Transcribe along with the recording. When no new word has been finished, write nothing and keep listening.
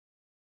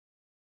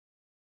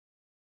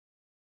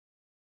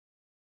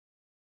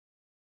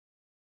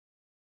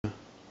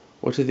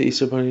What did the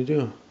Easter Bunny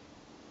do?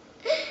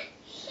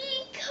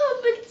 He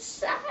come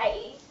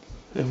inside.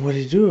 And what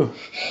did he do? And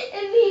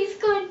he's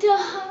going to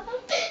hop,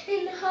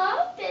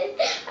 and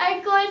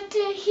I'm going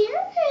to hear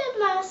him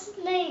last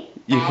night.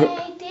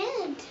 I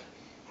did.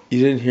 You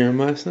didn't hear him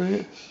last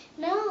night?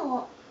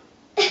 No.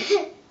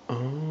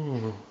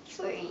 Oh.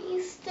 For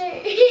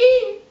Easter.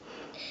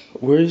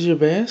 Where's your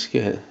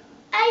basket?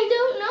 I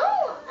don't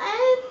know.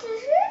 I have to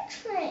search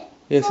for it.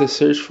 You have to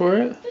search for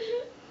it?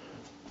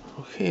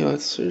 Mm-hmm. Okay,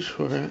 let's search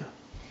for it.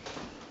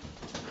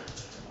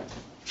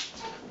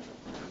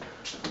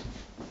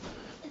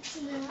 It's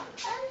not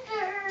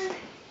under.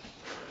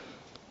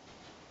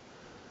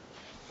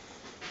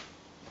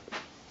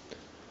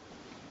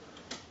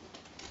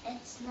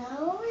 It's not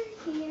over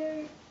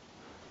here.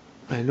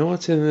 I know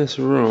it's in this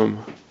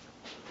room.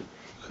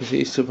 Because the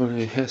Easter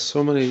Bunny has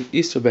so many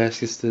Easter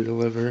baskets to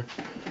deliver.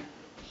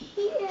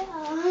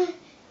 Yeah.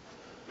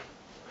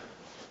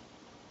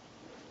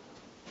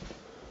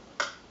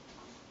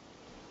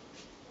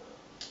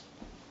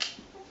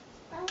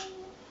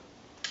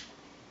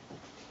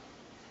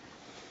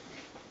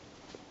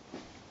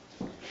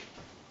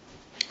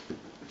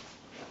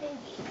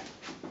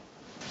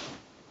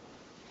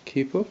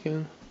 Keep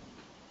looking.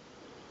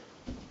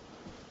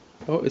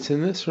 Oh, it's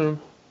in this room.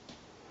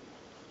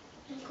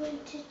 I'm going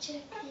to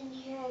check in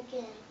here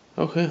again.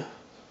 Okay.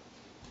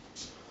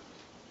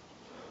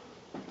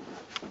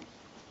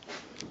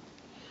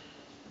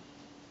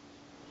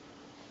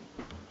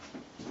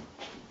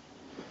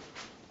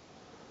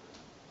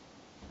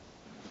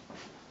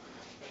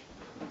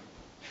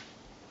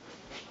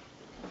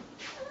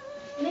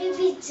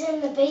 Maybe it's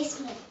in the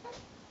basement.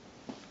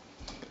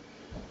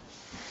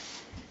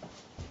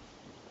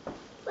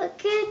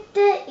 Look at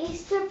the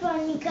Easter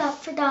Bunny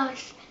got for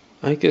Josh.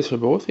 I guess for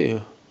both of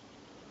you.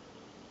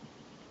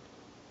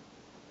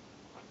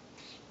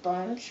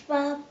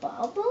 SpongeBob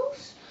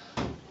Bubbles?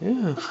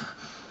 Yeah.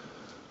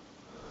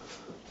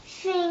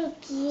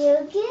 Think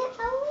you get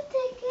out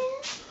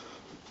again?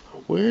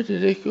 Where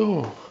did it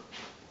go?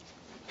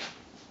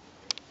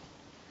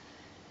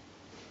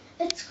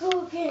 Let's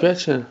go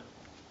again.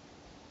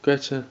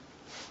 Gretchen,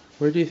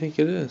 where do you think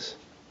it is?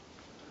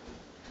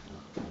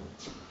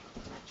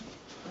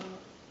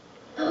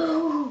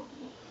 Oh,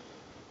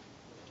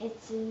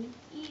 it's in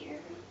here.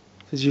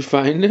 Did you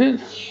find it?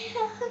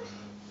 Yeah.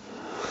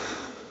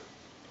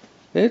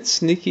 It's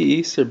sneaky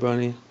Easter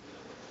Bunny.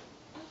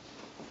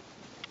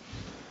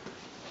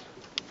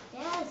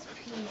 That's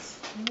pretty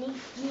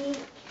sneaky.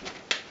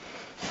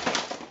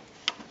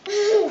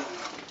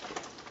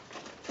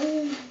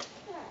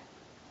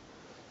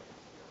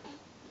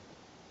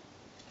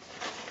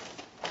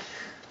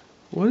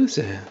 What is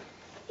that?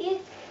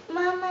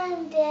 Mama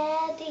and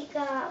Daddy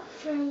got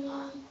for me.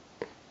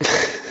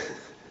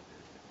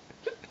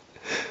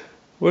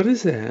 What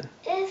is that?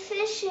 A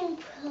fishing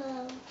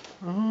pole.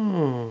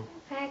 Oh.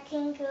 I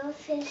can go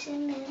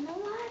fishing in the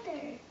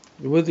water.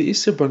 What did the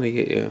Easter Bunny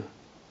get you?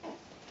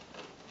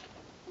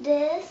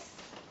 This.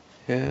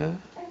 Yeah?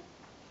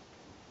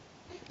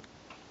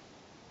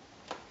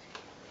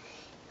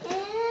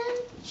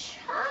 And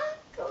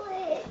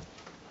chocolate.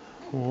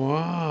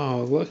 Wow,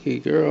 lucky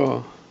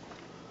girl.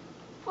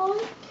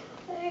 Oh,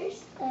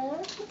 there's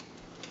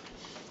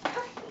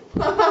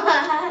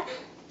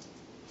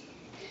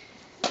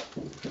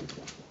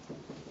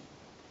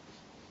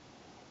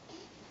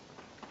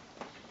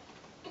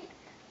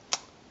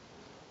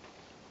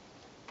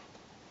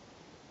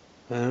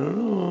I don't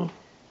know.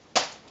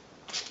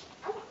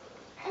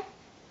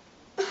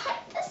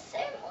 the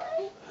same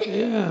one.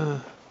 Yeah.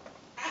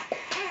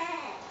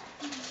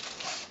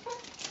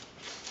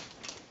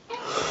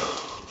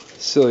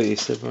 Silly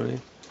Easter Bunny.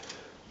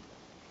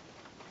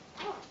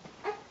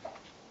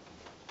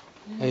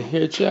 I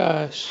hear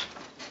Josh.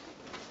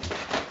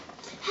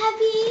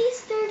 Happy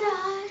Easter,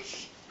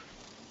 Josh.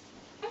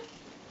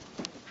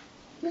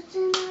 What's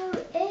in our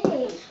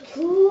egg?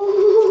 Ooh.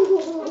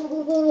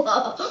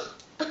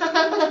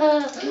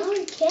 More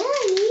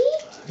candy.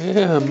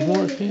 Yeah,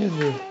 more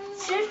candy.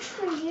 Search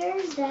for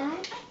yours,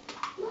 Dad.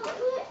 What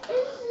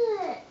is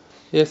it?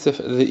 Yes,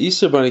 the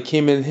Easter Bunny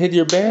came in and hid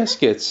your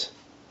baskets.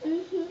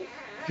 Mm-hmm.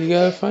 You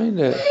gotta find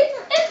it.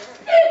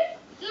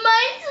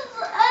 Mine's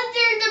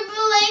under the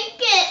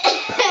blanket.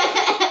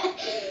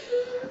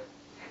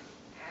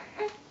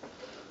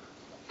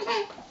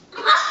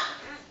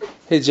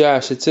 Hey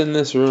Josh, it's in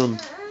this room.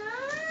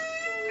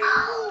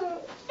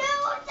 Oh, no,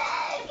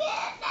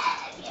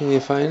 Can you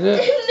find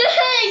it?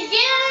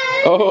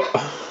 again. Oh.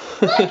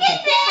 Look at that.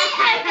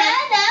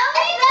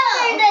 I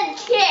got a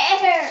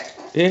chair.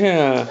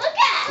 Yeah. Look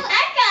at,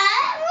 I got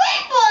a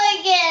rainbow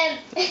again.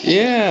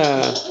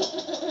 Yeah.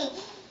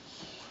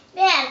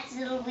 That's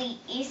a wee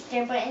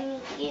Easter Bunny.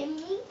 Give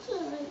me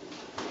candy.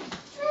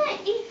 That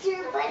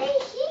Easter Bunny,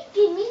 he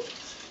give me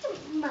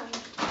chipmunk.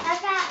 I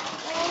got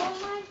all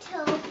my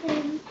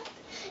token.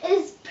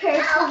 It's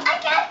purple. Oh, I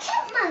got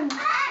chipmunk.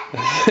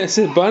 It's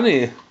a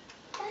bunny.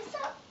 That's a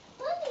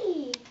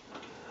bunny.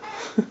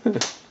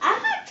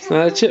 It's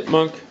not a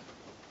chipmunk.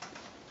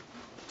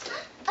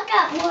 I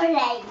got more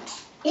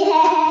legs.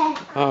 Yeah.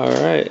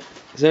 Alright.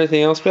 Is there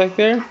anything else back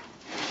there?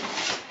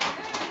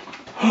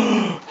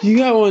 You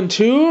got one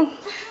too?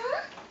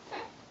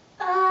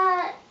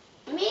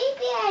 Maybe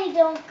I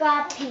don't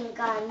got pink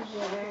on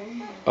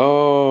here.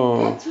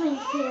 Oh. That's my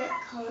favorite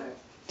color.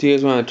 Do you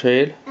guys want to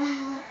trade?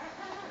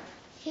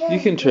 You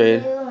can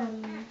trade. I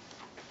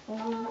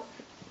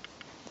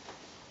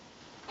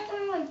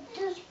don't like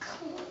this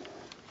color.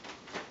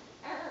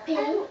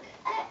 Pink.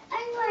 I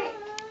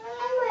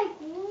like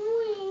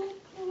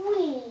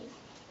green.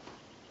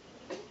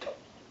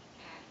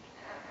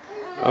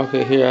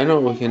 Okay, here, I know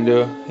what we can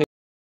do.